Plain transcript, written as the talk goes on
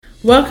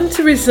Welcome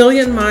to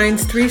Resilient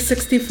Minds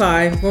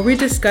 365, where we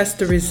discuss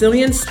the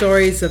resilient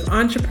stories of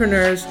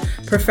entrepreneurs,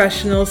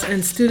 professionals,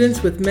 and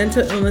students with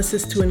mental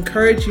illnesses to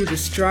encourage you to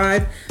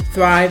strive,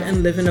 thrive,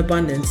 and live in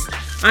abundance.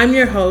 I'm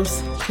your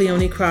host,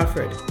 Cleone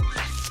Crawford.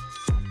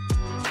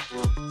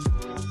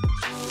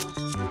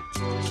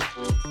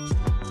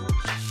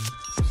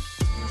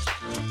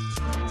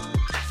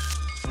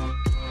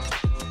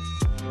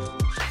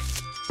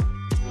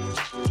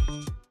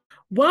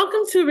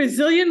 Welcome to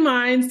Resilient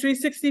Minds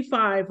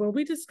 365, where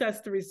we discuss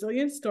the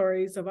resilient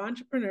stories of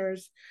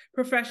entrepreneurs,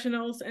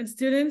 professionals, and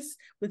students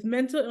with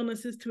mental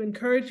illnesses to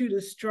encourage you to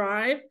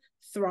strive,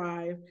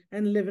 thrive,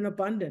 and live in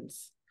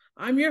abundance.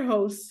 I'm your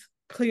host,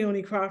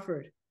 Cleone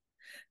Crawford.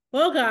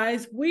 Well,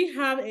 guys, we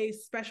have a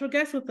special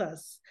guest with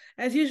us.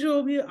 As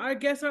usual, our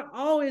guests are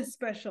always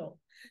special.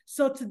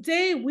 So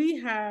today we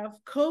have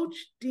Coach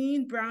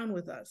Dean Brown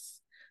with us.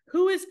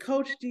 Who is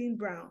Coach Dean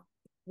Brown?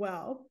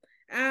 Well,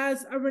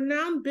 as a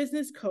renowned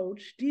business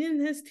coach, Dean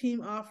and his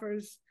team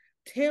offers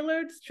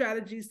tailored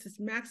strategies to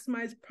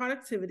maximize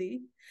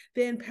productivity.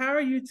 They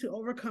empower you to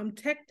overcome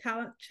tech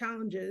talent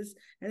challenges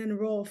and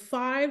enroll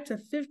 5 to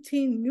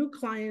 15 new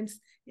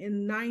clients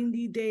in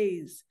 90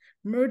 days,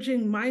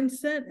 merging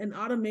mindset and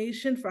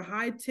automation for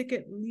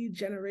high-ticket lead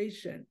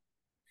generation.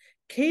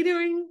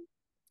 Catering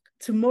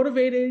to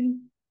motivated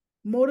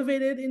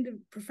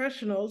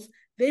professionals,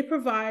 they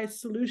provide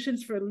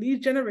solutions for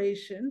lead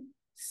generation,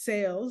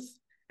 sales,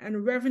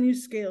 and revenue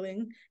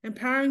scaling,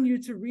 empowering you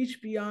to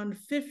reach beyond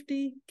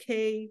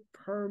 50K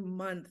per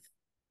month.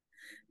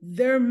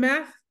 Their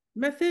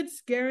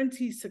methods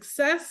guarantee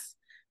success,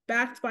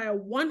 backed by a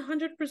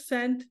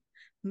 100%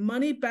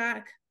 money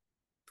back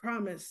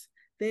promise.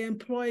 They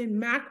employ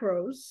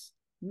macros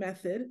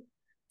method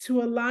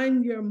to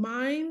align your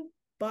mind,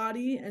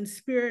 body, and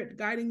spirit,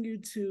 guiding you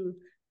to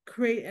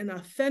create an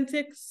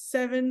authentic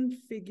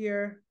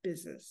 7-figure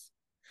business.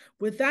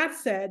 With that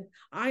said,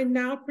 I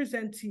now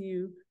present to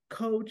you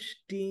Coach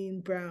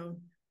Dean Brown.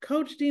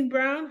 Coach Dean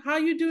Brown, how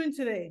are you doing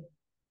today?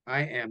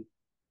 I am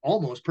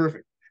almost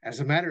perfect. As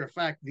a matter of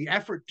fact, the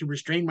effort to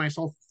restrain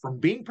myself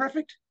from being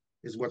perfect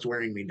is what's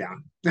wearing me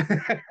down.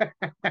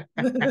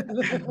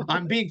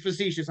 I'm being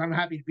facetious. I'm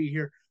happy to be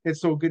here.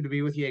 It's so good to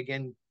be with you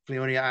again,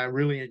 Cleone. I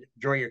really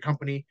enjoy your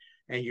company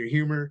and your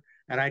humor.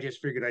 And I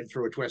just figured I'd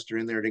throw a twister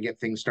in there to get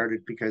things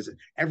started because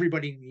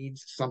everybody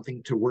needs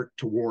something to work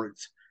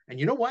towards. And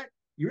you know what?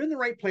 You're in the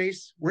right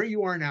place where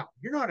you are now.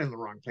 You're not in the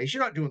wrong place.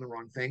 You're not doing the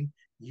wrong thing.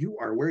 You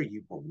are where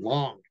you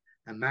belong.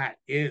 And that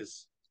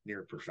is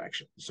near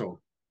perfection.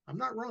 So I'm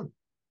not wrong.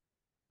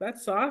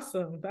 That's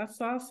awesome. That's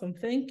awesome.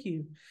 Thank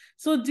you.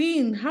 So,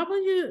 Dean, how about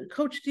you,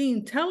 Coach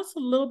Dean? Tell us a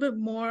little bit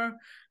more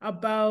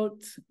about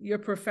your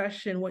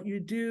profession, what you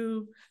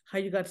do, how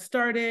you got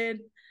started,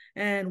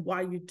 and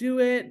why you do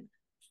it,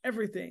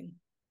 everything.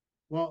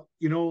 Well,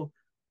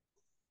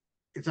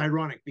 it's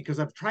ironic because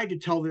I've tried to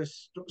tell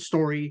this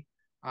story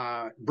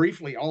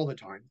briefly all the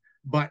time,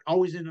 but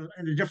always in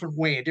a different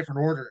way, a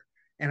different order.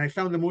 And I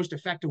found the most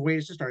effective way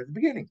is to start at the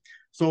beginning.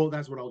 So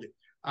that's what I'll do.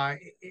 Uh,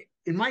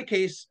 in my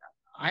case,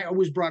 I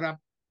was brought up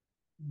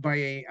by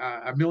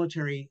a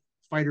military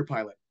fighter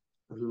pilot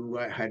who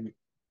had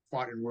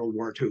fought in World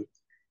War II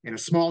in a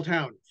small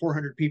town,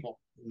 400 people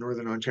in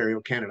Northern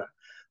Ontario, Canada.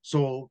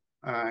 So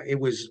it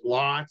was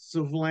lots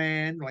of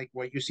land, like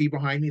what you see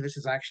behind me. This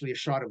is actually a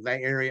shot of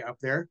that area up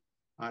there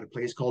at a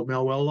place called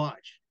Melwell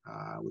Lodge,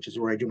 which is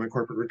where I do my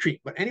corporate retreat.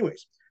 But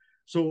anyways,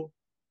 so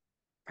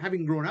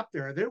having grown up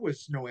there, there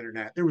was no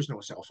internet, there was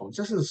no cell phones.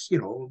 This is,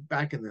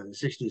 back in the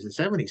 60s and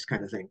 70s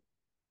kind of thing.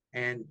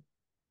 And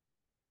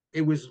it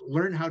was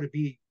learn how to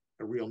be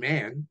a real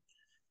man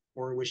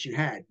or wish you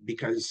had,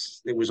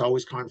 because there was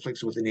always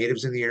conflicts with the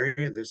natives in the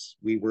area.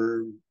 We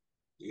were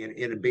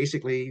in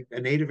basically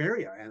a native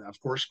area, and of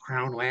course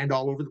crown land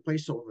all over the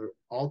place, so there were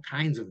all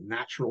kinds of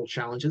natural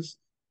challenges,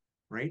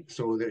 right?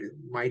 So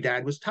my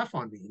dad was tough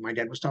on me. My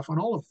dad was tough on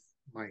all of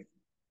my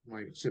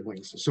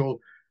siblings. So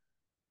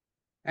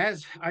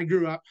as I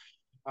grew up,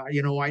 I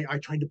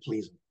tried to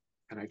please him.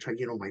 And I tried,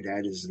 my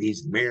dad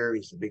he's the mayor,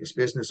 he's the biggest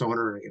business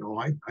owner,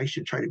 I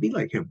should try to be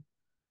like him.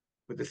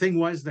 But the thing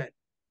was that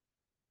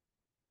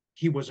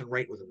he wasn't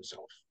right with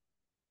himself.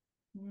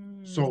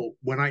 Mm. So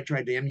when I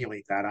tried to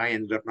emulate that, I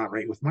ended up not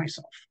right with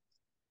myself.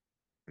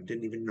 I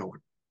didn't even know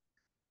it.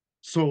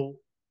 So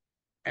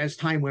as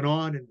time went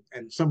on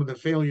and some of the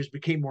failures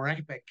became more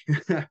epic,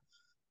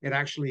 it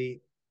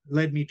actually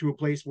led me to a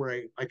place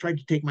where I tried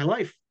to take my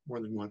life more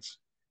than once.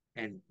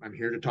 And I'm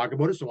here to talk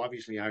about it. So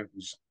obviously I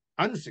was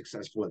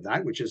unsuccessful at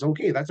that, which is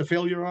okay. That's a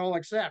failure I'll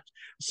accept.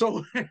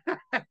 So,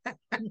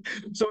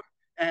 so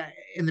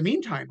in the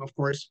meantime, of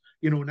course,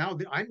 now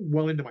I'm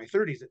well into my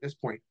 30s at this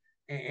point,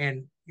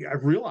 and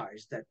I've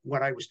realized that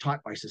what I was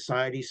taught by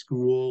society,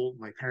 school,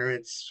 my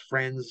parents,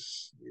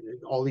 friends,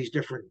 all these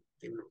different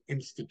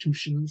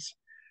institutions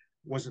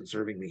wasn't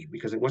serving me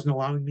because it wasn't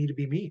allowing me to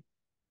be me.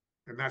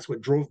 And that's what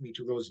drove me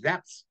to those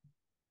depths.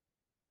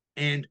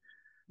 And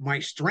my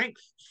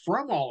strength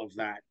from all of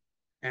that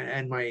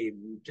and my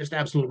just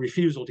absolute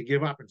refusal to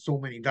give up in so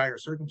many dire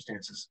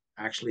circumstances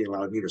actually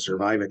allowed me to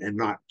survive it and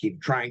not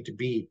keep trying to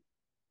be,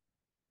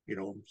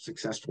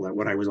 successful at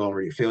what I was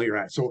already a failure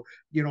at. So,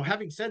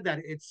 having said that,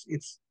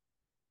 it's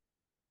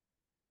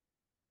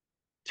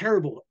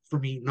terrible for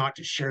me not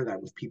to share that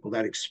with people,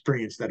 that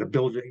experience, that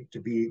ability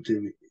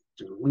to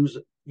lose,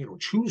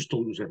 choose to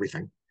lose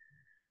everything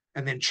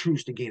and then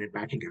choose to gain it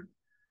back again.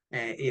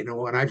 And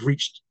I've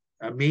reached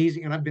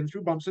amazing, and I've been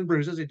through bumps and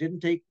bruises. It didn't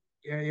take,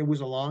 it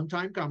was a long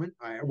time coming.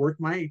 I worked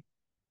my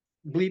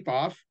bleep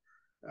off,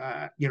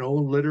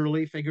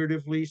 literally,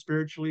 figuratively,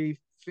 spiritually,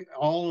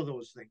 all of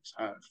those things.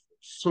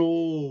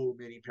 So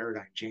many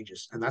paradigm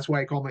changes. And that's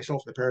why I call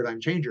myself the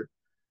paradigm changer,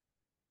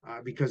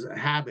 because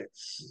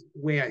habits,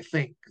 the way I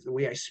think, the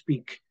way I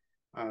speak,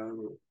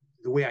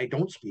 the way I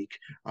don't speak,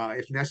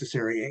 if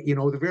necessary,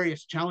 the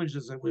various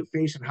challenges that we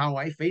face and how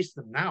I face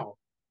them now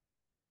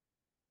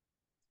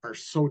are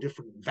so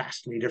different,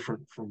 vastly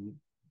different from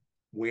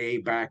way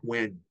back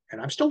when. And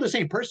I'm still the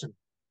same person.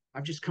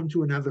 I've just come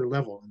to another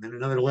level and then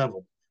another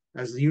level.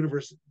 As the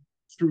universe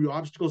threw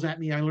obstacles at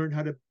me, I learned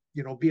how to,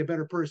 be a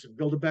better person,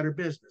 build a better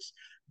business,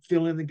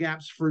 fill in the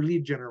gaps for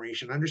lead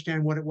generation,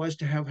 understand what it was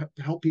to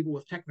help people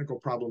with technical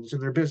problems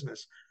in their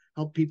business,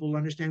 help people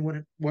understand what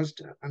it was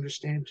to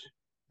understand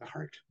the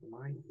heart, the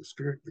mind, the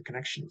spirit, the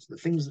connections, the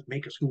things that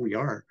make us who we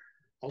are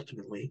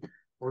ultimately,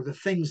 or the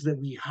things that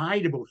we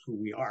hide about who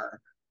we are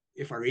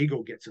if our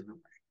ego gets in the way.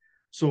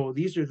 So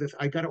these are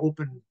I got to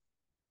open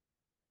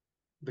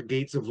the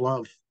gates of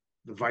love,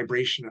 the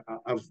vibration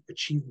of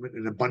achievement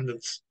and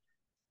abundance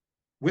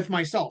with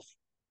myself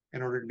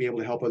in order to be able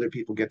to help other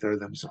people get there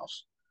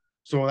themselves.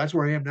 So that's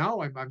where I am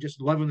now. I'm just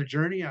loving the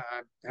journey. I'm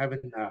having,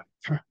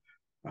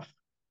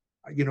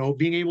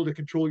 being able to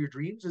control your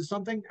dreams is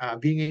something.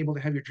 Being able to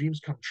have your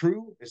dreams come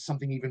true is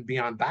something even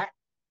beyond that.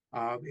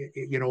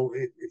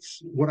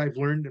 It's what I've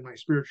learned in my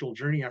spiritual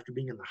journey after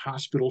being in the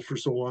hospital for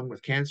so long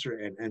with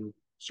cancer and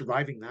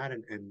surviving that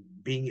and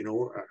being,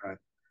 a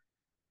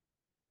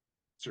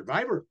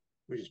survivor,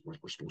 which is what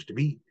we're supposed to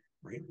be,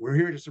 right? We're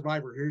here to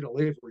survive. We're here to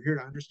live. We're here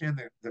to understand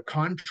the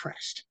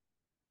contrast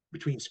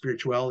between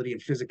spirituality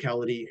and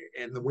physicality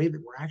and the way that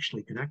we're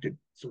actually connected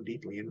so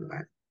deeply into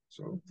that.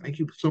 So thank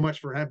you so much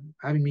for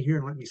having me here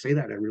and letting me say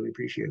that. I really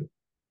appreciate it.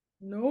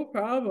 No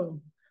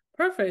problem.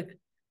 Perfect.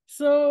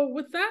 So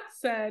with that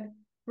said,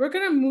 we're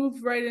going to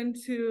move right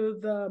into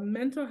the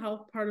mental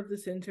health part of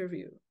this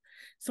interview.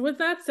 So with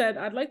that said,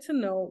 I'd like to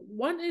know,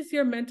 what is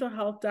your mental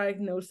health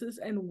diagnosis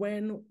and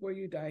when were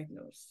you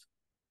diagnosed?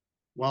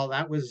 Well,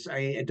 that was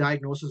a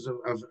diagnosis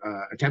of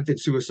attempted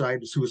suicide,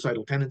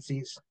 suicidal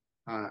tendencies,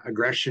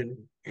 aggression,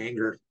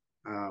 anger,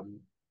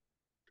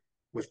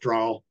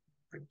 withdrawal,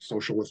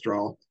 social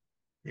withdrawal,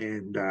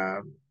 and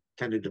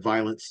tended to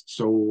violence.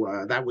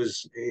 So that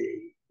was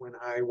when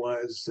I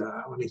was,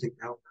 let me think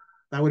now,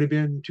 that would have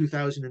been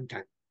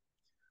 2010.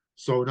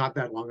 So not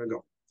that long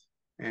ago.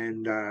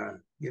 And,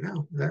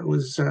 that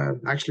was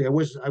actually, I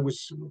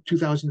was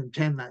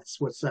 2010.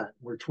 What's that?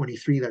 We're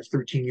 23. That's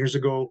 13 years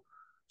ago.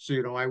 So,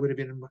 I would have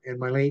been in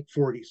my late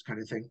 40s kind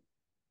of thing,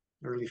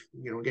 early,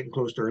 getting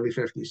close to early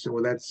 50s. So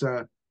that's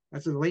a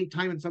late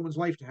time in someone's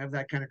life to have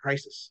that kind of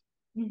crisis.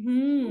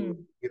 Mm-hmm.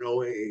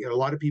 A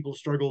lot of people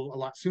struggle a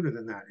lot sooner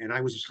than that. And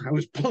I was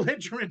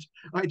belligerent.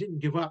 I didn't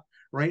give up.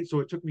 Right. So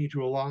it took me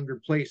to a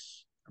longer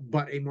place,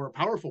 but a more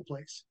powerful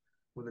place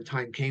when the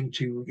time came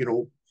to,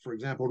 for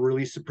example,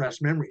 release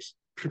suppressed memories.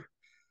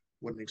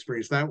 What an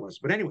experience that was.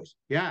 But anyways,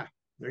 yeah,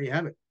 there you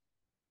have it.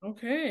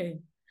 Okay.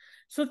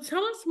 So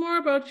tell us more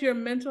about your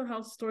mental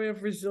health story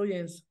of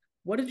resilience.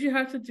 What did you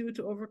have to do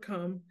to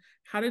overcome?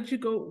 How did you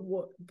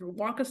go?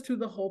 Walk us through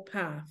the whole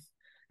path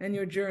and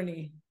your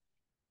journey.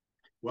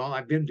 Well,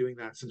 I've been doing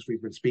that since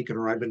we've been speaking,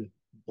 or I've been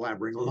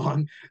blabbering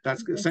along.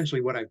 That's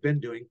essentially what I've been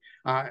doing.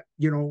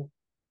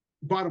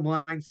 Bottom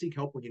line, seek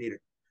help when you need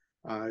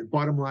it.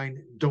 Bottom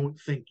line, don't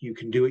think you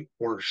can do it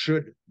or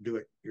should do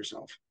it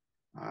yourself,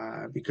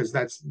 because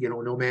that's,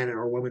 no man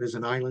or woman is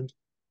an island,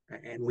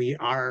 and we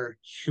are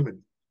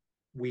human.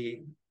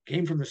 We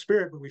came from the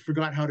spirit, but we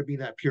forgot how to be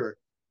that pure.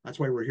 That's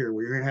why we're here.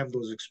 We're here to have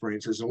those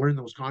experiences and learn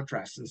those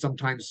contrasts. And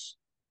sometimes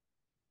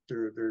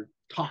they're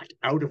taught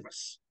out of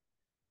us,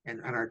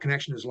 and our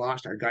connection is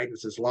lost. Our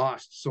guidance is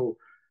lost. So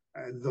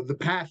the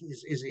path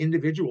is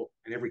individual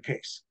in every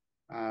case.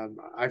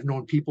 I've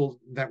known people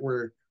that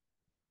were,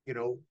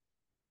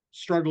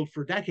 struggled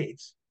for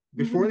decades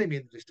before they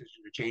made the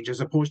decision to change,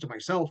 as opposed to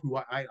myself, who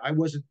I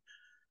wasn't.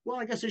 Well,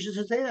 I guess I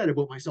should say that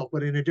about myself,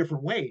 but in a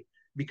different way,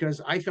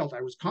 because I felt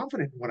I was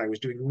confident in what I was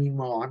doing.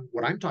 Meanwhile,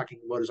 what I'm talking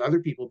about is other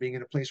people being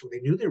in a place where they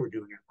knew they were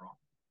doing it wrong.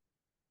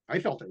 I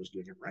felt I was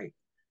doing it right.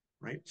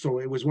 Right. So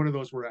it was one of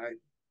those where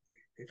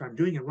if I'm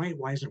doing it right,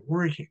 why isn't it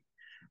working?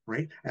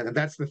 Right. And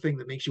that's the thing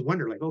that makes you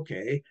wonder, like,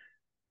 okay,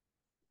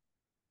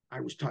 I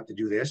was taught to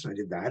do this and I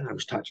did that, and I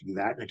was taught to do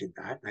that and I did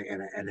that.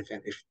 And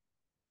if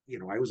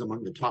I was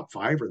among the top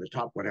 5 or the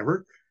top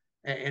whatever.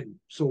 And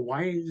so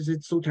why is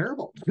it so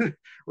terrible?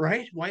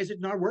 Right? Why is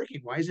it not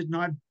working? Why is it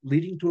not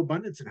leading to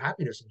abundance and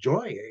happiness and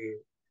joy?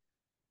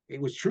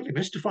 It was truly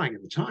mystifying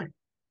at the time.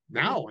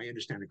 Now I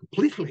understand it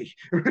completely.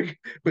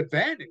 But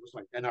then it was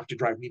like enough to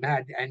drive me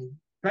mad and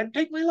try to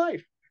take my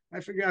life. I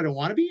figured I don't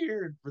want to be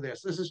here for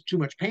this. This is too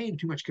much pain,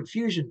 too much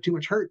confusion, too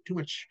much hurt, too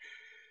much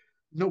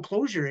no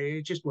closure.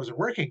 It just wasn't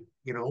working,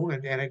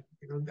 and it,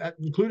 that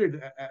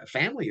included a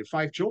family of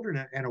 5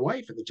 children and a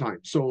wife at the time.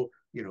 So,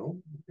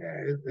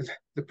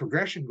 the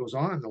progression goes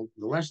on, the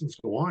lessons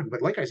go on.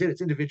 But like I said,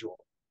 it's individual.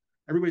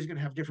 Everybody's going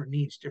to have different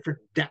needs, different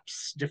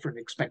depths, different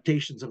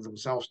expectations of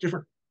themselves,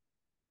 different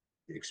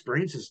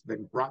experiences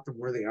that brought them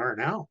where they are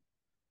now.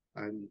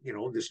 And,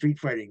 the street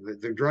fighting,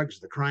 the drugs,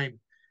 the crime,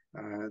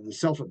 the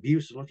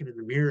self-abuse, looking in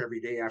the mirror every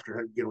day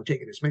after,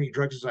 taking as many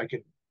drugs as I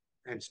could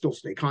and still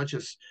stay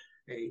conscious,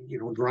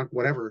 drunk,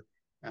 whatever.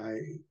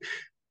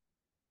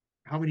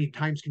 How many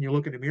times can you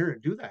look in the mirror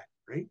and do that,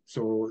 right?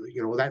 So,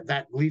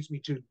 that leads me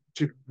to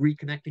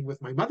reconnecting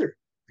with my mother,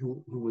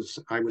 who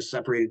I was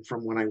separated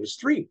from when I was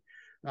 3.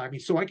 I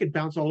mean, so I could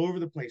bounce all over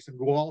the place and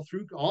go all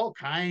through all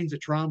kinds of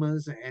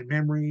traumas and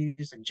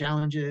memories and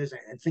challenges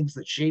and things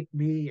that shaped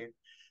me, and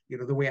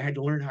the way I had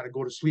to learn how to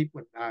go to sleep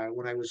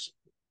when I was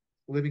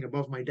living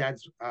above my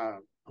dad's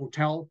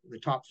hotel, the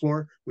top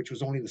floor, which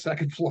was only the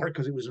second floor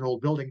because it was an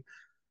old building.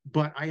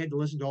 But I had to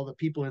listen to all the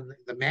people in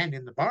the men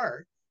in the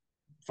bar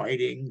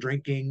fighting,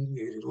 drinking,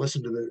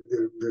 listen to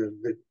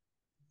the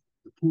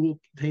pool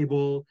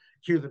table,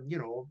 hear them,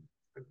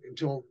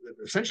 until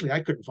essentially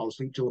I couldn't fall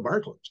asleep till the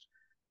bar closed.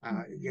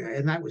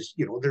 And that was,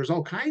 there's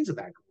all kinds of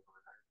that going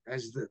on.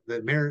 As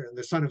the mayor,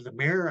 the son of the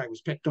mayor, I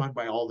was picked on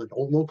by all the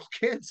old local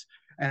kids,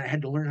 and I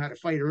had to learn how to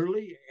fight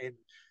early. And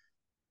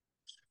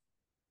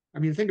I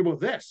mean, think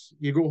about this: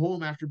 you go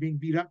home after being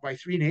beat up by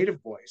 3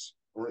 native boys,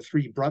 or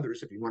 3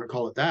 brothers, if you want to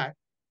call it that,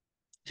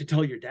 to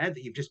tell your dad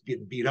that you've just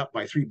been beat up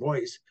by 3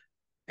 boys,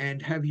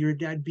 and have your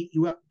dad beat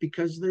you up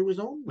because there was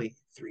only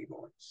 3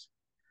 boys.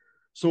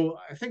 So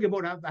I think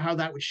about how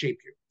that would shape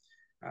you.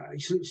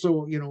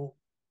 So,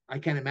 I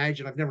can't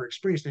imagine. I've never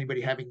experienced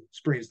anybody having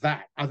experienced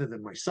that other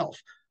than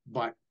myself.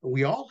 But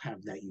we all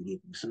have that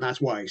uniqueness, and that's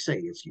why I say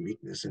it's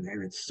uniqueness, and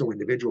it's so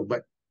individual.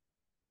 But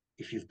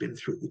if you've been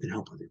through it, you can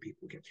help other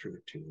people get through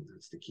it too.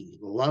 That's the key.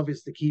 The love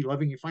is the key.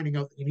 Loving you, finding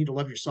out that you need to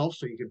love yourself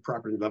so you can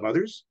properly love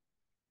others,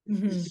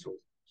 is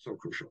so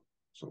crucial.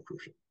 So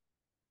crucial.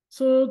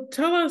 So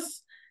tell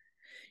us,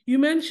 you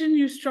mentioned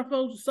you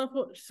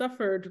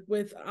suffered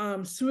with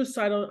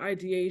suicidal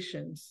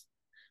ideations.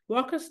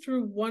 Walk us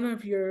through one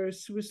of your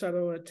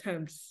suicidal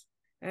attempts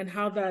and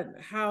how that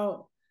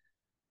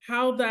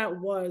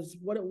was.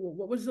 What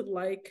was it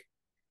like,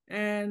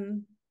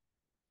 and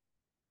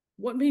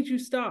what made you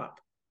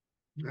stop?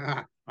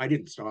 I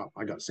didn't stop.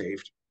 I got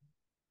saved.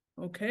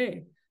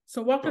 Okay,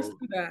 so walk us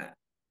through that.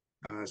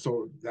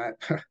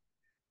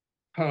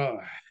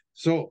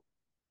 So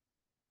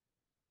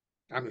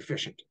I'm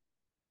efficient.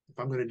 If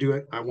I'm going to do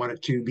it, I want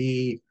it to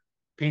be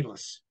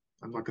painless.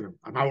 I'm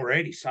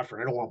already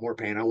suffering. I don't want more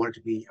pain. I want it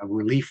to be a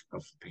relief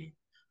of the pain.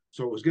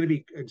 So it was going to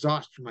be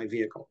exhaust from my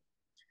vehicle.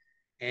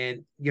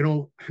 And, I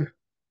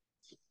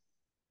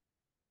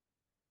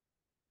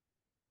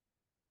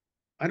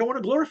don't want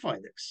to glorify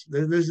this.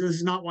 This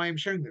is not why I'm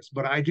sharing this,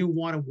 but I do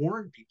want to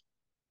warn people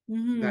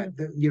that,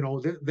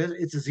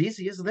 it's as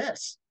easy as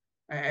this.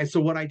 And so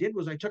what I did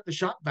was I took the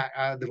shop vac,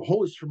 the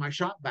hose from my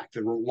shop vac,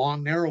 the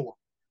long, narrow one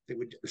that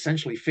would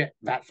essentially fit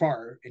that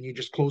far, and you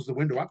just close the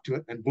window up to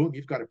it, and boom,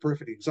 you've got a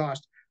perfect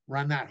exhaust.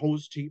 Run that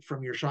hose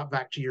from your shop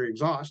vac to your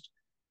exhaust,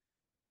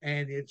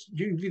 and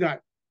you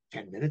got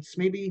 10 minutes,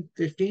 maybe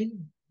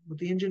 15 with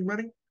the engine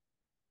running.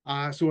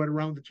 So at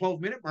around the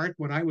 12-minute mark,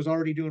 when I was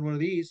already doing one of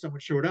these,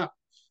 someone showed up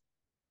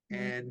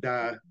and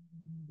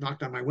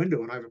knocked on my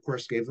window, and I, of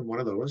course, gave them one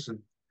of those and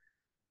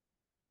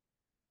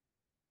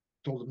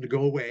told them to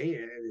go away.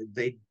 And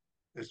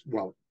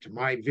well, to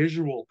my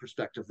visual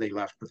perspective, they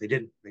left, but they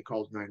didn't. They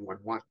called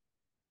 911.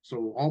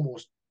 So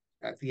almost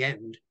at the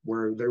end,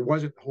 where there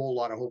wasn't a whole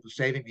lot of hope of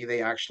saving me,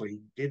 they actually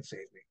did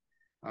save me.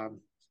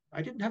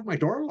 I didn't have my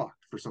door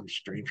locked for some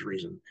strange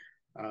reason.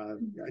 I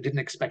didn't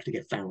expect to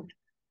get found.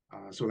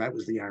 So that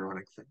was the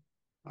ironic thing.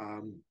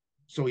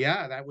 So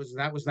yeah, that was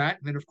that.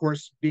 And then of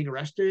course being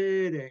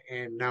arrested,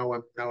 and now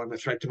I'm a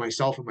threat to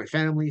myself and my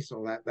family.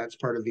 So that's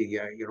part of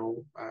the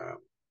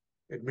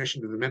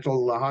admission to the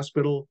mental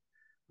hospital,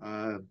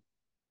 and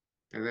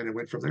then it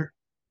went from there.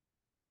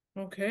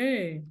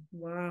 Okay,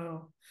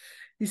 wow.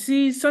 You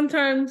see,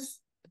 sometimes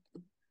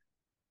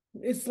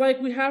it's like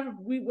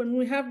when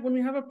we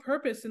have a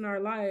purpose in our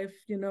life,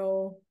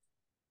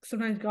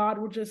 sometimes God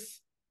will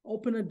just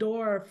open a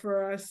door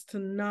for us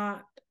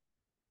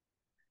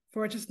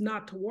for it just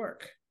not to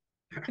work.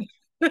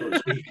 So to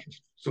speak.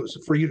 So it's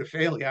for you to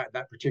fail,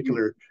 that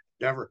particular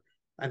endeavor.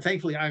 And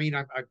thankfully, I mean,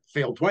 I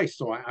failed twice,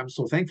 so I'm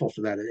so thankful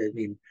for that. I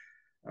mean,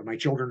 my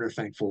children are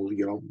thankful.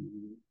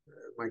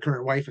 My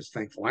current wife is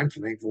thankful. I'm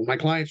thankful. My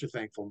clients are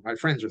thankful. My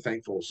friends are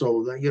thankful.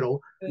 So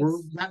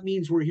that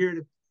means we're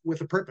here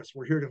with a purpose.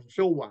 We're here to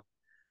fulfill one,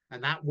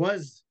 and that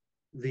was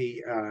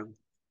the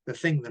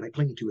thing that I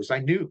cling to. Is I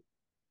knew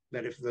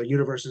that if the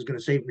universe is going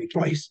to save me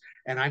twice,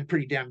 and I'm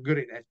pretty damn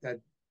good at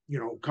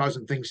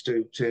causing things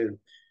to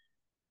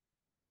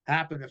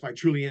happen, if I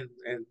truly and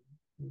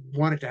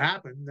want it to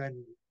happen,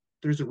 then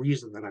there's a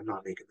reason that I'm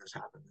not making this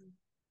happen.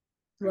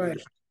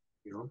 Right.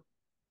 You know?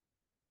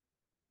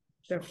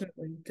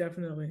 Definitely,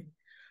 definitely.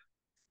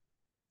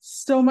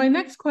 So my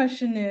next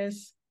question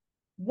is,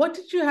 what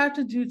did you have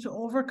to do to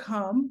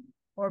overcome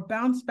or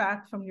bounce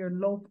back from your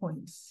low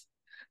points?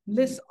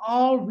 List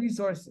all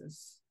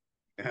resources.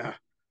 Yeah.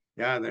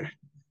 Yeah.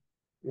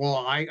 Well,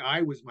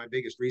 I was my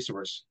biggest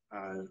resource.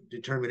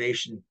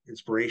 Determination,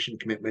 inspiration,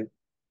 commitment,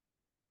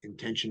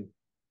 intention,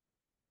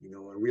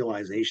 a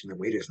realization that,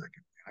 wait a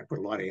second, I put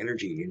a lot of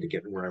energy into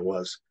getting where I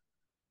was.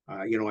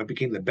 I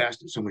became the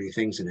best at so many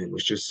things, and it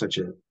was just such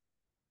a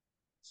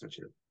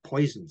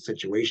poison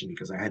situation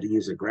because I had to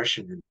use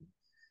aggression and,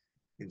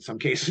 in some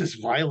cases,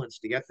 violence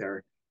to get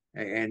there.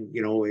 And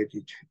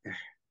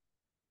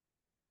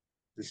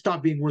it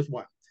stopped being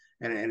worthwhile,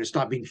 and it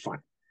stopped being fun.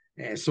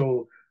 And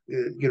so,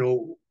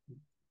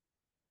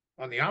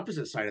 on the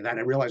opposite side of that,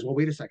 I realized, well,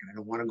 wait a second, I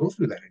don't want to go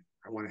through that anymore.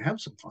 I want to have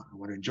some fun. I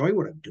want to enjoy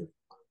what I'm doing,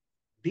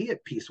 be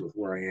at peace with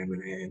where I am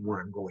and where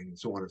I'm going, and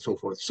so on and so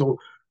forth. So,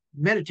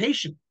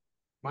 meditation,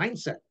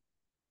 mindset,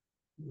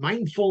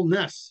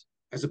 mindfulness,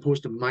 as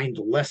opposed to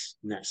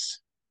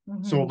mindlessness.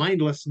 Mm-hmm. So,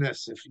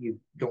 mindlessness, if you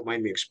don't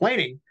mind me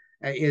explaining,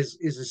 is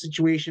a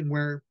situation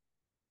where,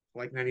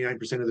 like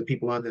 99% of the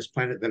people on this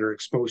planet that are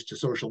exposed to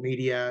social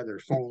media, their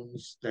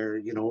phones, their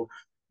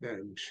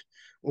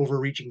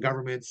overreaching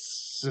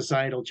governments,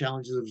 societal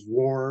challenges of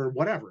war,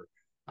 whatever,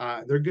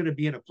 they're going to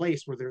be in a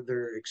place where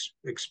they're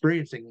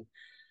experiencing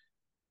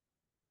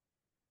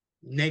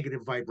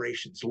negative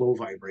vibrations, low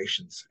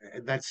vibrations.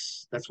 And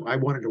that's what I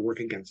wanted to work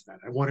against. That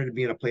I wanted to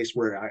be in a place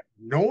where,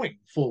 knowing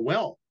full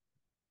well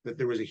that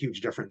there was a huge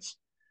difference,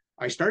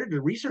 I started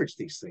to research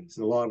these things: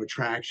 the law of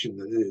attraction,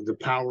 the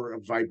power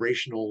of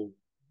vibrational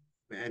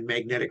and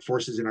magnetic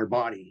forces in our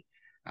body,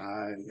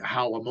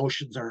 how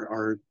emotions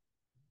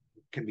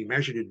can be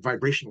measured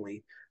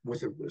vibrationally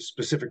with a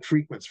specific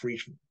frequency for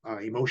each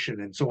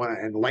emotion, and so on.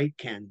 And light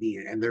can be,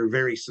 and they're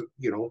very,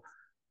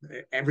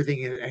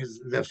 everything has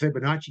the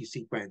Fibonacci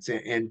sequence,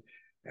 and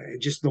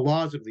just the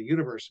laws of the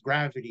universe,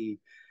 gravity,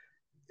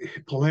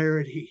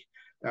 polarity.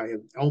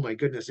 Oh my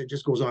goodness, it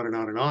just goes on and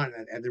on and on.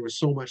 And there was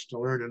so much to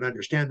learn and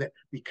understand, that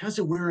because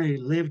of where I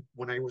lived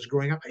when I was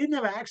growing up, I didn't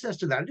have access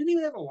to that. I didn't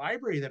even have a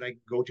library that I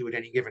could go to at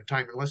any given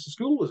time unless the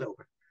school was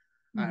open.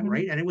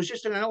 Right. And it was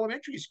just an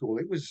elementary school.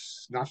 It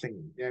was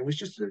nothing. It was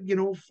just,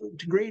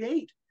 to grade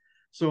 8.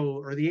 So,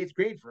 or the 8th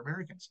grade for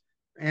Americans.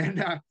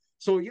 And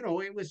so,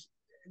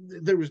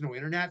 there was no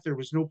internet. There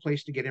was no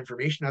place to get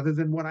information other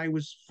than what I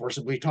was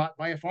forcibly taught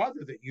by a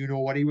father, that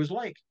what he was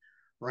like.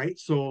 Right.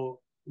 So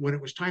when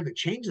it was time to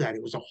change that,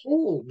 it was a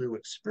whole new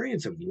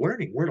experience of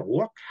learning where to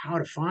look, how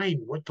to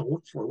find, what to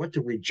look for, what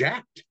to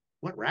reject,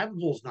 what rabbit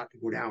holes not to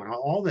go down,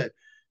 all the,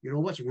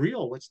 what's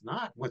real, what's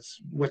not,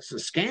 what's a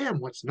scam,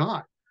 what's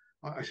not.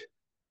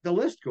 The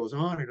list goes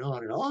on and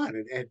on and on.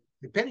 And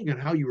depending on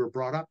how you were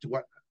brought up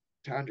to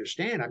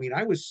understand, I mean,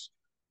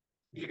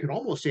 you could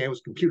almost say I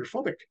was computer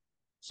phobic.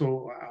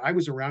 So I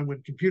was around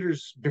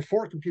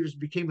before computers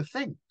became a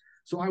thing.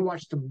 So I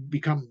watched them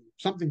become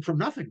something from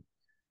nothing.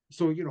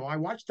 So, I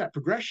watched that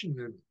progression,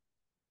 and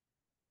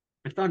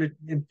I found it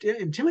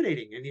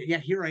intimidating. And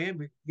yet here I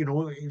am,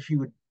 if you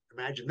would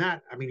imagine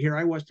that. I mean, here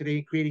I was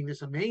today creating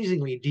this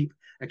amazingly deep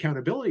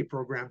accountability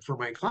program for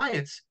my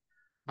clients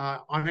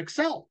on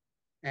Excel.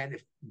 And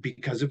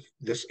because of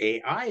this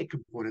AI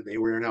component that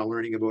we're now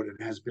learning about,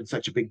 it has been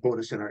such a big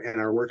bonus in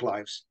our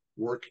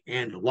work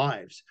and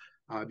lives,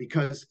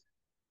 because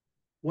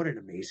what an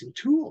amazing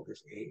tool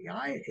this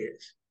AI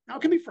is. Now,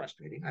 it can be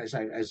frustrating, as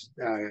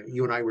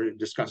you and I were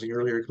discussing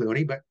earlier,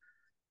 Cleone, but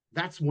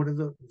that's one of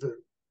the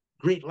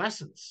great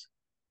lessons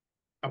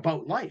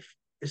about life,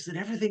 is that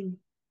everything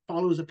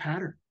follows a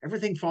pattern.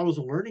 Everything follows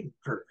a learning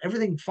curve.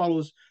 Everything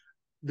follows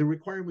the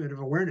requirement of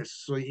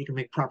awareness so that you can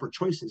make proper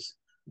choices,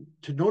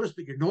 to notice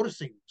that you're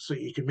noticing so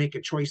you can make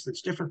a choice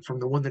that's different from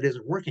the one that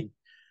isn't working.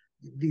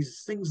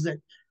 These things that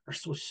are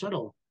so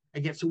subtle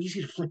and yet so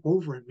easy to flip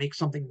over and make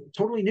something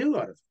totally new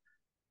out of.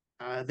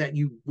 That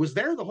was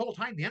there the whole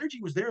time. The energy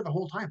was there the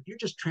whole time. You're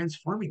just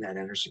transforming that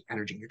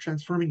energy. You're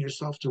transforming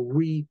yourself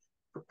to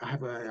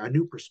have a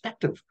new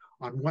perspective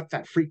on what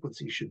that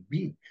frequency should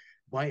be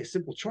by a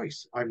simple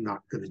choice. I'm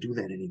not going to do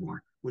that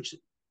anymore. Which,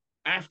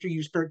 after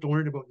you start to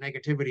learn about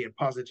negativity and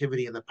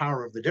positivity and the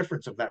power of the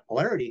difference of that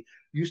polarity,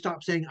 you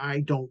stop saying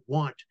I don't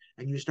want,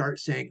 and you start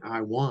saying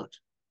I want,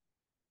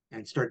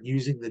 and start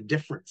using the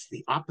difference,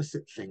 the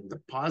opposite thing,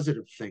 the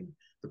positive thing,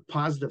 the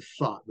positive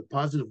thought, the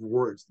positive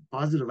words, the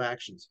positive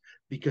actions,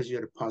 because you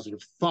had a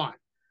positive thought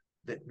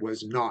that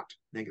was not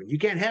negative. You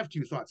can't have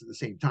two thoughts at the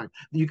same time.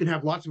 You can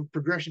have lots of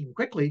progression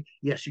quickly.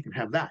 Yes, you can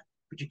have that,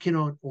 but you can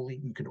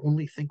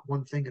only think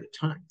one thing at a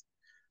time.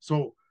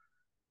 So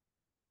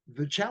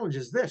the challenge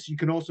is this: you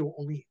can also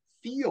only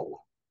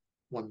feel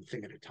one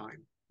thing at a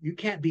time. You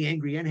can't be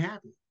angry and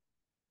happy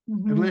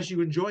unless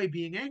you enjoy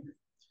being angry.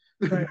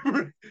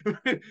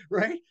 Right.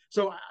 Right.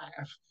 So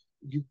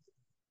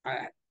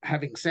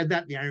having said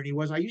that, the irony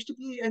was I used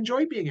to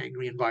enjoy being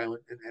angry and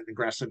violent and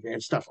aggressive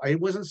and stuff. I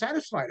wasn't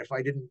satisfied if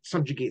I didn't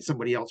subjugate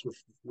somebody else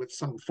with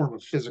some form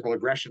of physical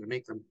aggression to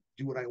make them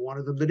do what I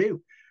wanted them to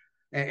do.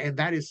 And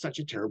that is such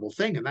a terrible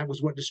thing. And that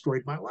was what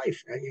destroyed my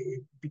life.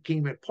 It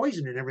became a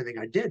poison in everything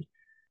I did.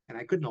 And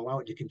I couldn't allow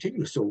it to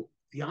continue. So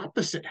the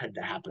opposite had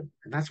to happen.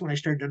 And that's when I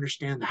started to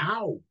understand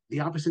how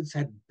the opposites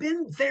had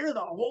been there the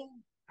whole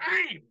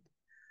time.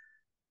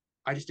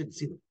 I just didn't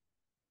see them.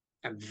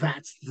 And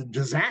that's the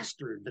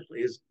disaster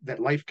that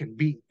life can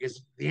be.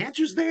 Is the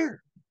answer's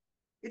there?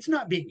 It's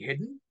not being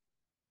hidden.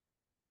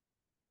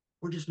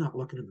 We're just not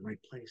looking in the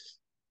right place,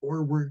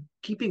 or we're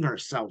keeping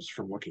ourselves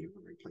from looking in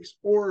the right place,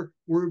 or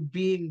we're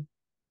being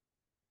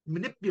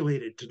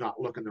manipulated to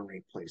not look in the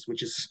right place,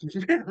 which is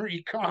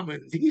very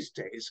common these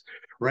days,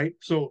 right?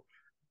 So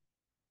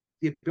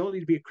the ability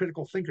to be a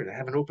critical thinker, to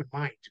have an open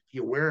mind, to be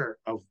aware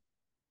of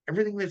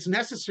everything that's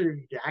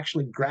necessary to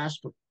actually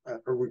grasp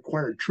a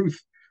required truth,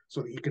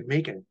 so that you can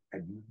make a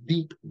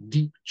deep,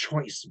 deep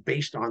choice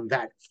based on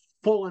that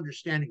full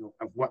understanding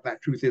of what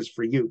that truth is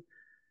for you.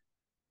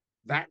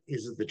 That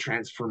is the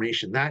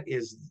transformation. That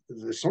is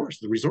the source,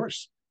 the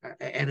resource.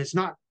 And it's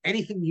not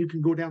anything you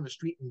can go down the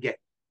street and get.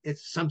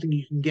 It's something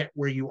you can get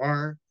where you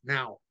are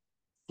now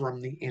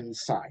from the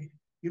inside.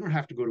 You don't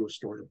have to go to a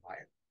store to buy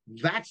it.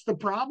 That's the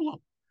problem.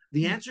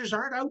 The answers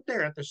aren't out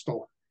there at the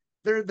store.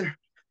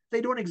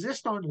 They don't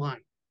exist online,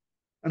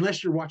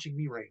 unless you're watching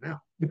me right now.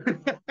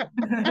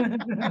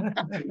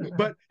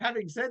 But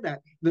having said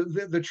that,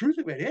 the truth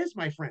of it is,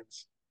 my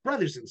friends,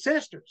 brothers and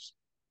sisters,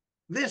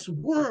 this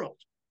world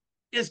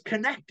is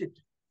connected.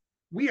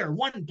 We are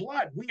one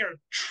blood. We are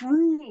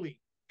truly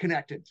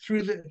connected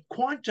through the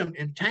quantum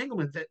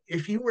entanglement that,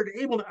 if you were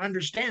able to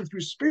understand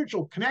through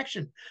spiritual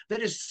connection,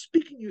 that is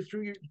speaking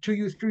to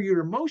you through your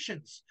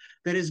emotions,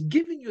 that is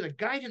giving you the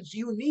guidance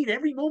you need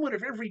every moment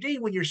of every day,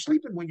 when you're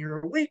sleeping, when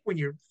you're awake, when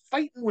you're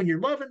fighting, when you're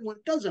loving, when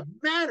it doesn't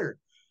matter.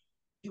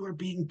 You are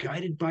being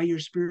guided by your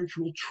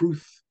spiritual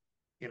truth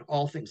in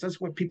all things. That's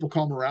what people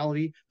call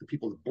morality. The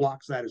people that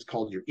blocks that is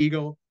called your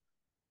ego.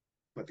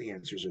 But the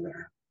answers are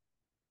there.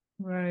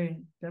 Right.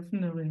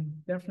 Definitely.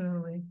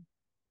 Definitely.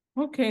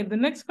 Okay. The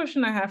next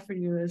question I have for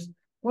you is,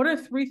 what are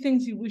 3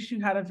 things you wish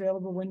you had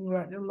available when you were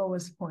at your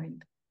lowest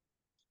point?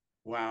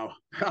 Wow.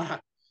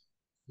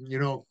 You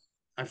know,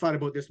 I've thought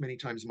about this many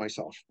times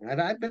myself.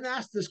 I've been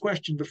asked this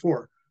question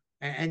before,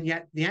 and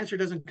yet the answer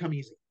doesn't come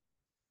easy,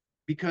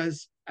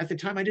 because at the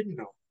time I didn't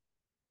know.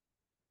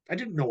 I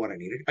didn't know what I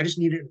needed. I just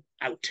needed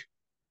out.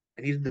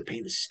 I needed the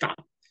pain to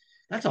stop.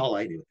 That's all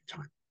I knew at the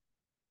time.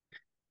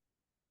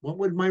 What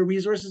would my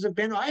resources have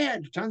been? I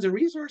had tons of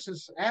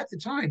resources at the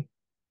time.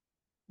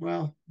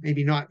 Well,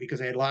 maybe not,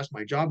 because I had lost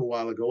my job a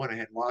while ago and I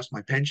had lost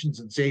my pensions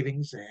and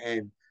savings,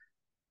 and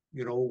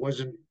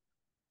wasn't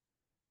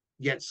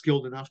yet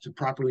skilled enough to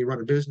properly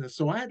run a business.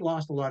 So I had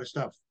lost a lot of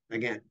stuff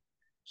again.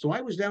 So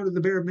I was down to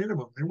the bare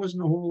minimum. There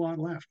wasn't a whole lot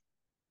left.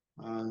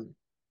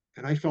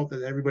 And I felt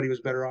that everybody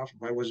was better off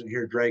if I wasn't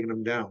here dragging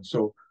them down.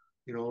 So,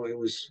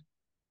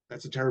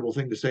 that's a terrible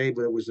thing to say,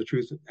 but it was the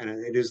truth. And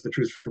it is the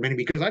truth for many,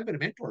 because I've been a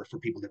mentor for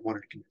people that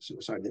wanted to commit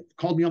suicide, that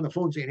called me on the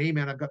phone saying, "Hey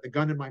man, I've got the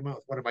gun in my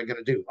mouth. What am I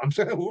going to do?" I'm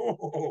saying,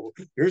 "Whoa,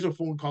 here's a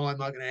phone call I'm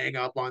not going to hang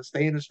up on.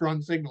 Stay in a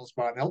strong signal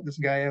spot and help this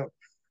guy out."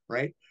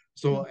 Right.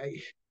 So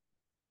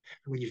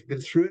when you've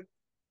been through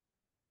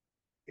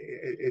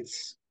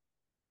it's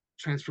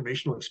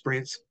transformational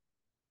experience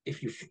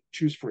if you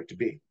choose for it to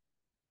be.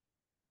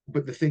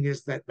 But the thing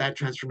is that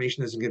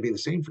transformation isn't going to be the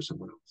same for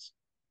someone else.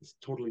 It's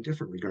totally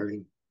different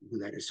regarding who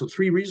that is. So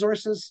 3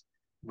 resources,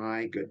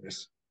 my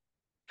goodness.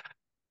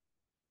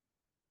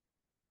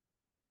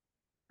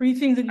 3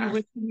 things that you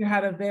wish you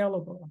had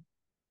available.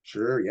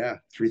 Sure, yeah.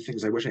 3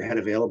 things I wish I had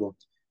available.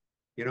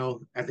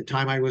 At the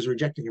time I was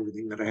rejecting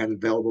everything that I had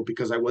available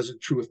because I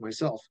wasn't true with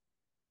myself.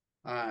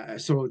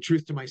 So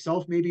truth to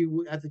myself maybe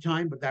at the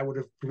time, but that would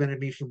have prevented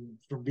me from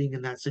being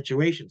in that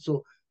situation.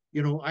 So,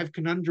 I've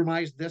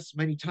conundrumized this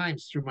many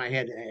times through my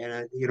head,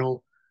 and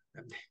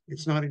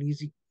it's not an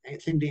easy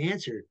thing to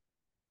answer,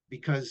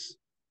 because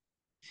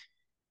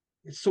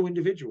it's so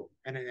individual.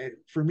 And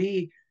for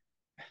me,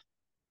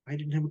 I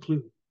didn't have a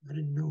clue. I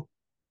didn't know.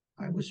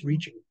 I was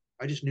reaching.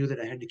 I just knew that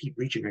I had to keep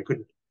reaching.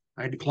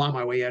 I had to claw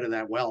my way out of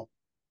that well.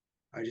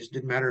 I just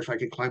didn't matter if I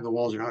could climb the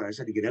walls or not. I just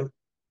had to get out.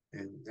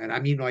 And I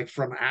mean, like,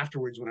 from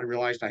afterwards, when I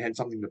realized I had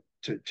something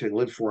to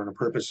live for, and a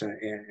purpose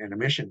and a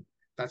mission,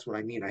 that's what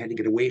I mean. I had to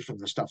get away from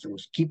the stuff that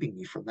was keeping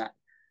me from that.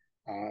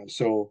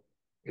 So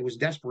it was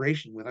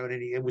desperation without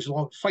any, it was a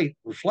long fight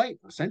or flight,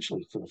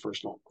 essentially, for the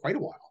first quite a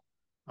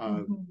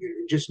while.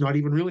 Just not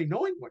even really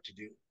knowing what to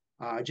do,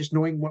 just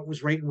knowing what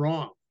was right and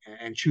wrong,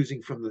 and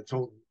choosing from the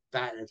tone.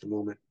 That at the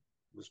moment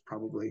was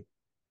probably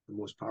the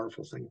most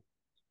powerful thing.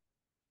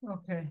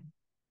 Okay.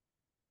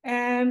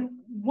 And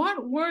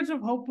what words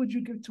of hope would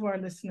you give to our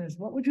listeners?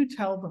 What would you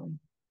tell them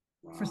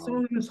for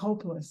someone who's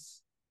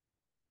hopeless?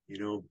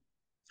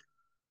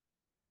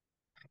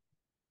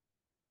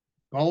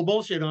 All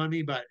bullshit on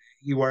me, but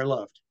you are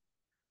loved.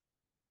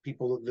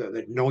 People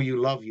that know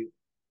you love you.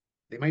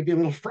 They might be a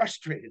little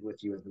frustrated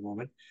with you at the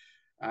moment,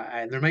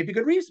 And there might be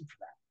good reason for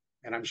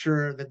that. And I'm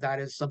sure that that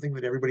is something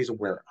that everybody's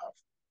aware of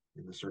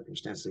in the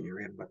circumstance that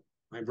you're in. But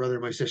my brother,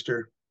 my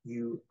sister,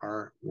 you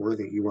are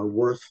worthy. You are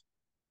worth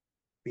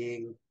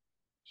being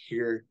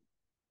here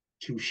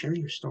to share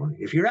your story.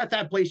 If you're at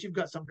that place, you've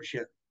got something to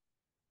share.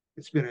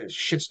 It's been a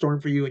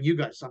shitstorm for you, and you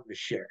got something to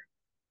share.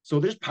 So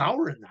there's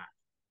power in that.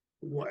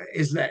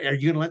 Is that, are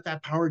you going to let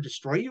that power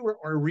destroy you,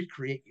 or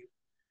recreate you?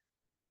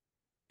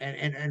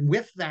 And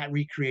with that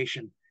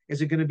recreation,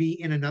 is it going to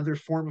be in another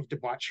form of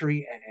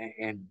debauchery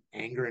and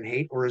anger and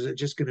hate, or is it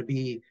just going to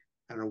be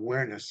an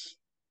awareness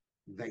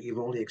that you've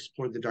only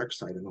explored the dark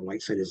side and the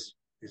light side is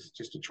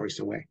just a choice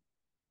away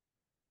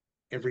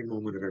every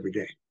moment of every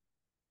day?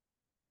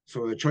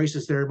 So the choice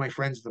is there, my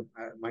friends,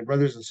 my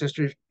brothers and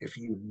sisters. If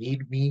you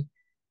need me,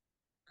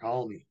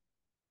 call me.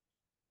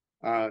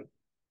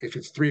 If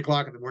it's 3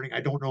 o'clock in the morning,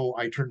 I don't know.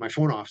 I turned my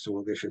phone off.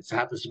 So if it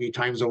happens to be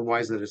time zone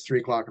wise that it's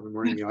 3 o'clock in the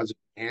morning, the odds of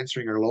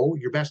answering are low.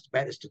 Your best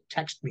bet is to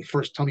text me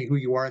first. Tell me who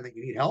you are and that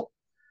you need help,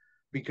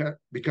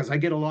 because I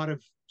get a lot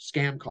of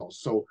scam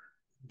calls. So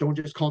don't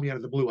just call me out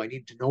of the blue. I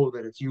need to know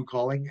that it's you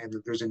calling and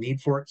that there's a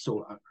need for it.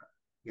 So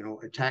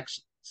a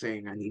text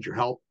saying I need your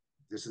help.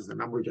 This is the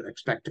number to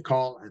expect to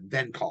call, and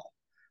then call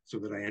so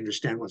that I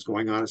understand what's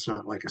going on. It's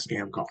not like a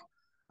scam call.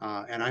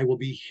 And I will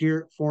be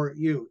here for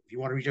you. If you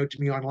want to reach out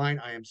to me online,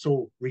 I am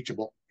so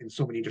reachable in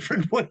so many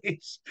different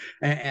ways,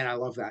 and I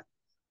love that.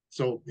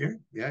 So yeah,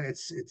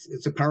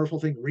 it's a powerful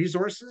thing.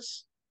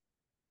 Resources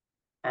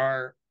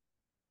are,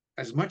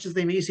 as much as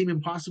they may seem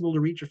impossible to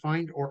reach or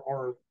find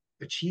or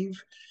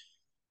achieve,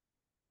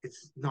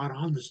 it's not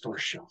on the store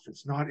shelf.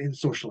 It's not in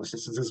social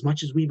assistance. As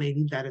much as we may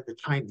need that at the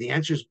time, the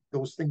answers,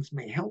 those things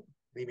may help,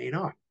 they may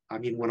not. I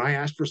mean, when I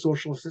asked for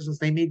social assistance,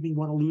 they made me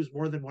want to lose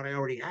more than what I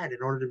already had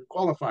in order to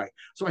qualify.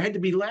 So I had to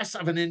be less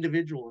of an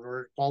individual in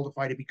order to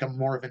qualify to become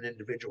more of an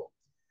individual.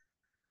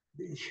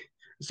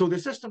 So the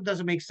system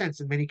doesn't make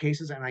sense in many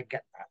cases, and I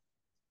get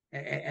that.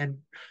 And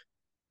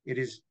it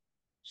is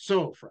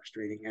so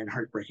frustrating and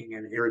heartbreaking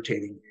and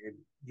irritating. And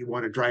you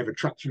want to drive a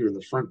truck through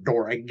the front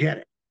door. I get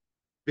it.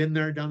 Been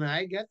there, done that.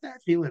 I get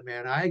that feeling,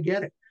 man. I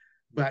get it.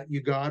 But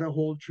you got to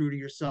hold true to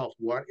yourself.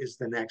 What is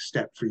the next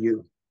step for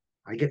you?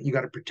 I get you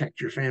got to protect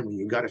your family.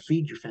 You got to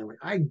feed your family.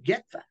 I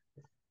get that.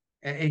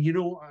 And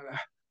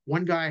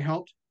one guy I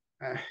helped.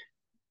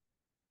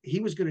 He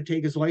was going to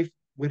take his life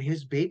when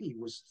his baby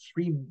was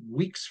 3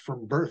 weeks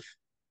from birth,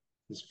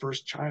 his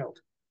first child,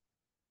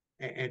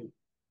 and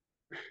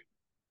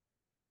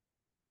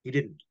he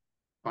didn't.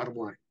 Bottom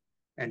line.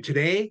 And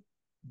today,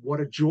 what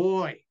a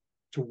joy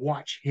to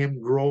watch him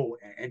grow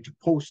and to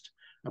post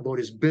about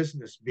his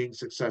business being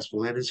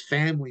successful and his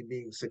family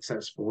being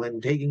successful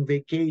and taking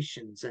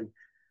vacations. And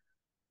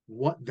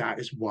that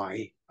is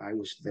why I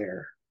was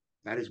there.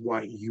 That is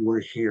why you were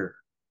here.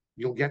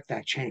 You'll get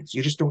that chance.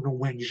 You just don't know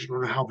when. You just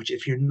don't know how much.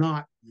 If you're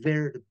not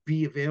there to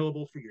be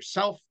available for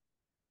yourself,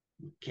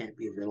 you can't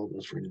be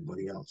available for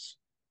anybody else.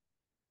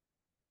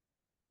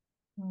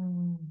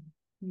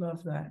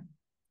 Love that.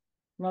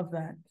 Love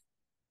that.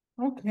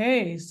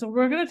 Okay, so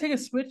we're going to take a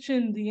switch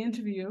in the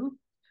interview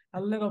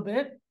a little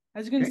bit.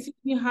 As you can see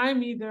behind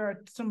me, there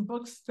are some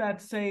books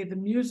that say The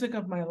Music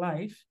of My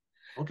Life.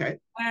 Okay.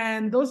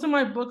 And those are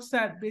my books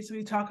that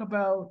basically talk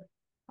about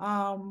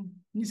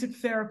music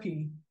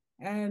therapy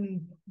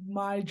and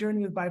my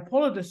journey with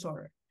bipolar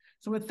disorder.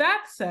 So with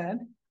that said,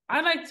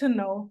 I'd like to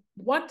know,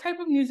 what type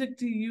of music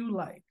do you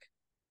like?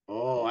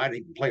 Oh, I'd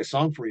even play a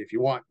song for you if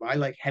you want. I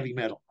like heavy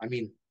metal. I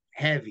mean,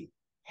 heavy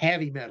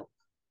metal.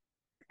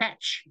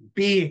 Catch,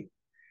 being.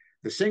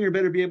 The singer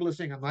better be able to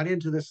sing. I'm not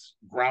into this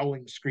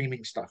growling,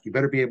 screaming stuff. You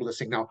better be able to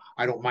sing. Now,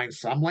 I don't mind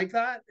some like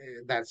that.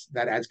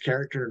 That adds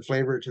character and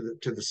flavor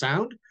to the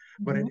sound.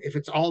 But if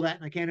it's all that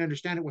and I can't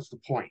understand it, what's the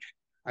point?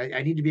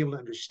 I need to be able to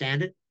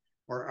understand it,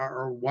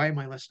 or why am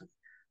I listening,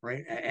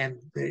 right? And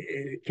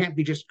it can't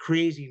be just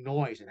crazy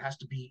noise. It has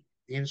to be,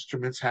 the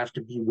instruments have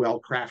to be well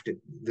crafted.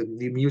 The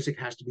music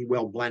has to be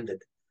well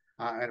blended.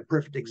 And a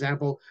perfect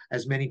example,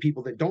 as many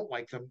people that don't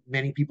like them,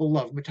 many people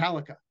love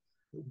Metallica.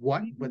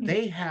 But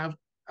they have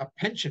a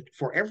penchant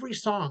for every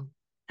song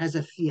has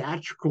a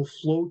theatrical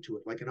flow to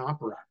it, like an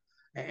opera.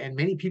 And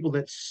many people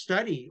that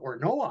study or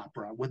know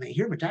opera, when they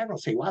hear Metallica,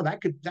 say, "Wow,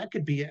 that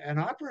could be an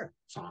opera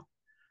song."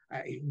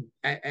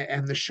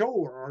 And the show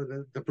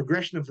or the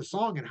progression of the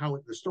song and how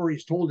the story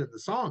is told in the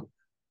song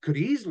could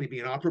easily be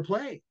an opera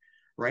play,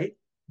 right?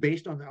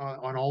 Based on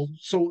all.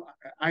 So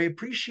I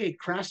appreciate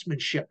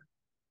craftsmanship,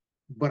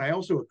 but I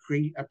also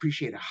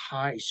appreciate a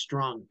high,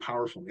 strong,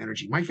 powerful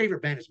energy. My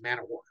favorite band is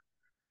Manowar.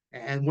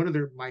 And one of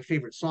my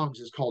favorite songs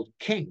is called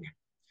King.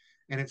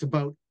 And it's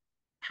about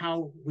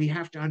how we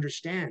have to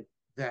understand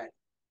that.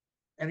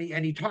 And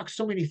he talks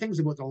so many things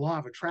about the law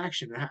of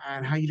attraction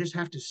and how you just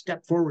have to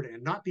step forward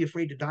and not be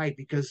afraid to die,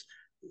 because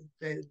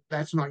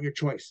that's not your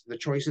choice. The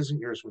choice isn't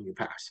yours when you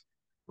pass,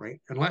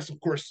 right? Unless,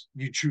 of course,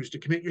 you choose to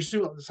commit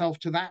yourself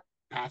to that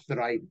path that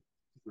I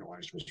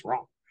realized was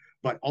wrong.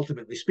 But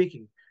ultimately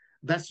speaking,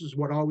 this is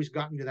what always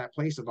got me to that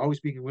place of always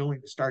being willing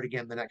to start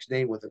again the next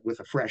day with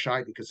a fresh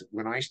eye, because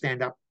when I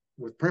stand up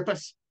with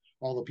purpose,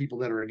 all the people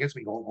that are against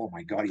me go, oh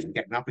my God, he's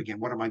getting up again.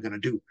 What am I going to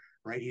do?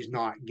 Right? He's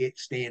not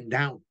staying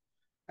down.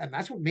 And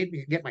that's what made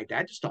me get my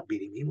dad to stop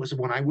beating me, was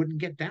when I wouldn't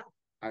get down.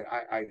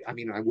 I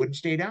mean, I wouldn't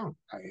stay down.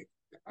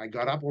 I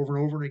got up over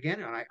and over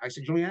again, and I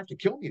said, you don't have to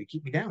kill me to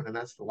keep me down. And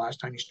that's the last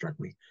time he struck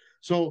me.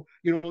 So,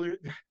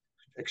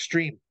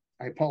 extreme.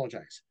 I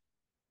apologize.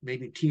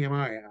 Maybe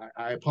TMI.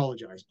 I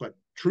apologize. But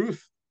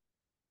truth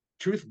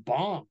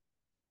bomb.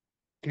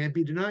 Can't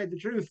be denied the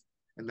truth.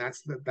 And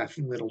that's the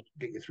thing that'll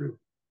get you through.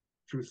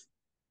 Truth.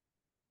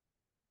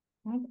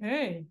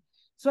 Okay.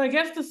 So I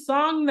guess the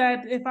song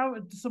that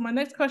so my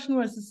next question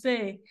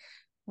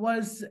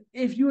was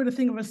if you were to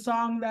think of a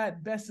song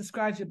that best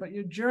describes it, but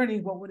your journey,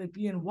 what would it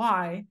be and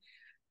why?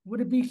 Would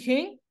it be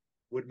King?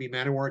 Would be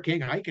Man of War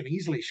King. I can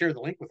easily share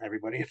the link with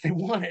everybody if they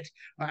want it.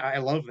 I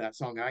love that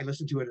song. I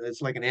listen to it.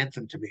 It's like an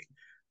anthem to me.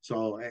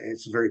 So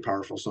it's a very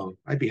powerful song.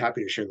 I'd be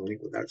happy to share the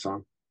link with that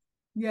song.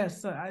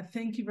 Yes, I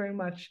thank you very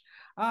much.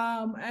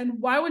 And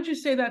why would you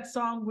say that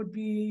song would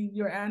be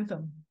your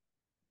anthem?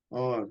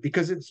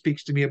 Because it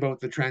speaks to me about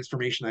the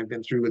transformation I've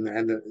been through,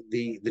 and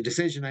the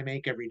decision I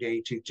make every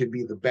day to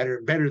be the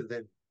better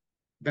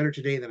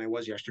today than I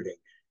was yesterday,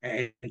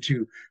 and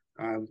to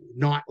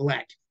not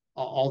let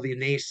all the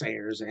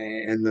naysayers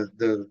and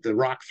the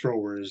rock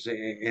throwers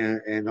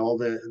and all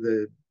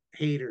the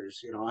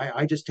haters.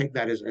 I just take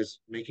that as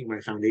making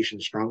my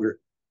foundation stronger,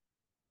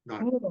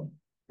 not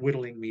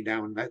whittling me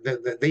down.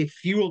 They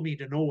fuel me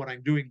to know what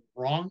I'm doing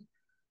wrong,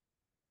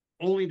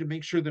 only to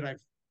make sure that I've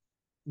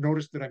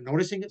noticed that I'm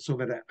noticing it, so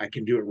that I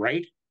can do it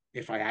right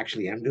if I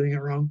actually am doing it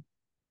wrong,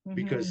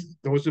 because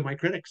those are my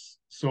critics.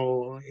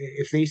 So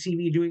if they see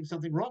me doing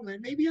something wrong,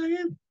 then maybe I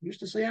am. I used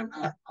to say I'm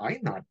not. I'm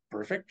not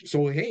perfect.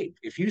 So hey,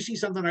 if you see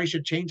something I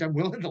should change, I'm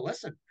willing to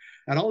listen,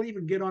 and I'll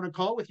even get on a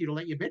call with you to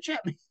let you bitch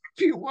at me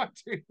if you want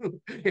to.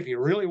 If you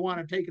really want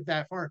to take it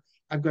that far,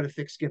 I've got a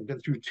thick skin. Been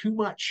through too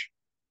much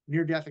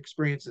near-death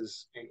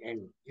experiences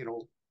and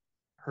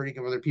hurting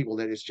of other people,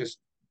 that it's just,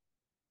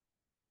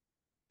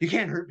 you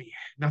can't hurt me.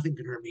 Nothing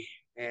can hurt me.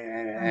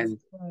 And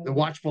the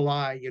watchful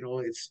eye,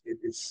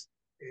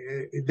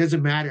 it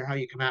doesn't matter how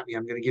you come at me.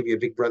 I'm going to give you a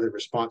big brother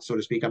response, so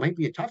to speak. I might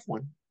be a tough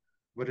one,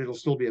 but it'll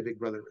still be a big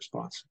brother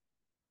response.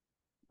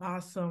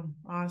 Awesome.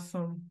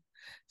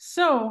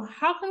 So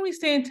how can we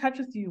stay in touch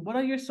with you? What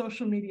are your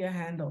social media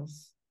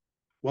handles?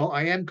 Well,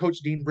 I am Coach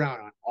Dean Brown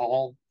on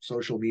all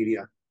social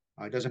media.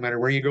 It doesn't matter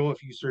where you go.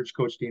 If you search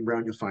Coach Dean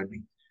Brown, you'll find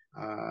me.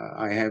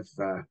 I have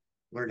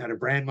learned how to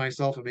brand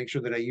myself and make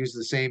sure that I use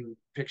the same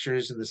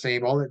pictures and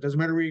it doesn't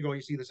matter where you go,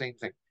 you see the same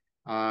thing.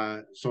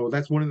 So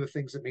that's one of the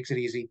things that makes it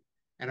easy.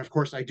 And of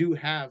course, I do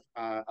have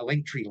a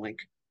Linktree link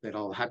that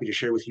I'll happy to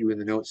share with you in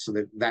the notes, so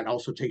that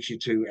also takes you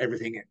to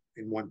everything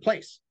in one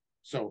place.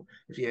 So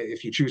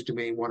if you choose to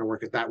want to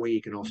work it that way,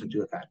 you can also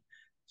do it that.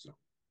 So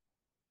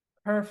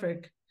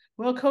perfect.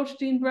 Well, Coach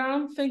Dean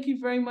Brown, thank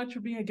you very much for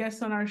being a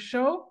guest on our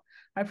show.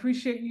 I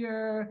appreciate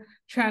your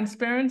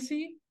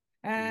transparency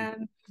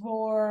and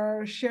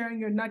for sharing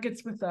your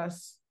nuggets with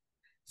us.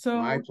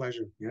 So my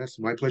pleasure. Yes,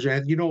 my pleasure.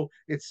 And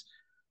it's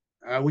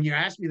when you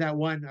asked me that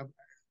one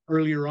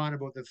earlier on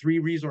about the 3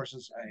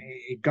 resources,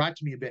 it got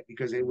to me a bit,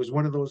 because it was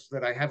one of those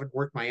that I haven't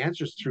worked my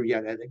answers through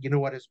yet. And you know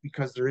what? It's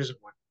because there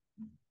isn't one.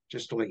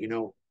 Just to let you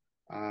know,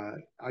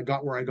 I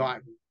got where I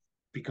got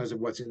because of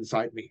what's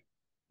inside me.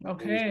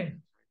 Okay.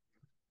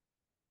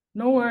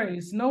 No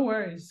worries.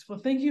 Well,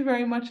 thank you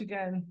very much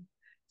again.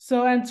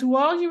 So, and to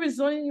all you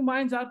resilient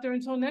minds out there,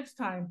 until next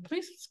time,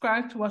 please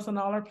subscribe to us on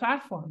all our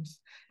platforms.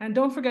 And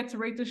don't forget to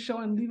rate the show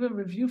and leave a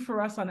review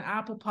for us on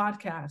Apple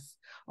Podcasts.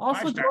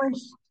 Also,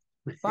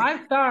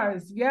 5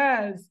 stars,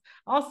 yes.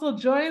 Also,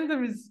 join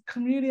the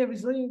community of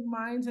Resilient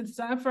Minds and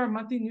sign up for our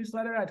monthly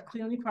newsletter at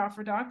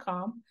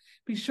cleonicrawford.com.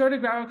 Be sure to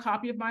grab a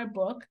copy of my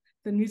book,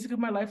 The Music of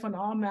My Life, on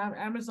all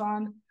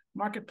Amazon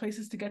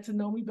marketplaces to get to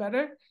know me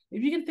better.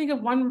 If you can think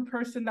of one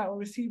person that will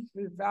receive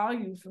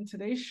value from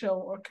today's show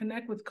or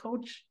connect with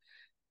Coach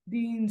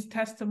Dean's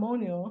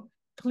testimonial,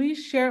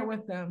 please share it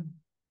with them.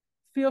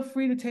 Feel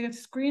free to take a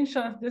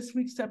screenshot of this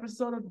week's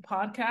episode of the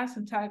podcast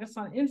and tag us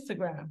on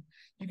Instagram.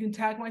 You can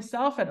tag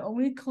myself at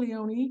Only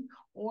Cleone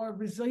or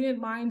Resilient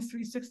Minds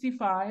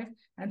 365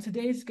 and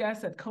today's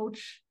guest at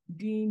Coach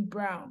Dean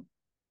Brown.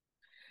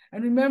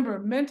 And remember,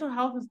 mental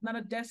health is not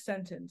a death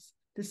sentence.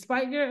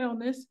 Despite your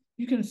illness,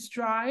 you can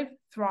strive,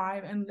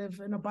 thrive, and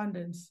live in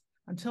abundance.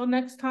 Until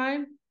next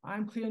time,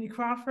 I'm Cleone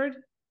Crawford,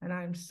 and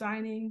I'm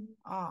signing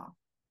off.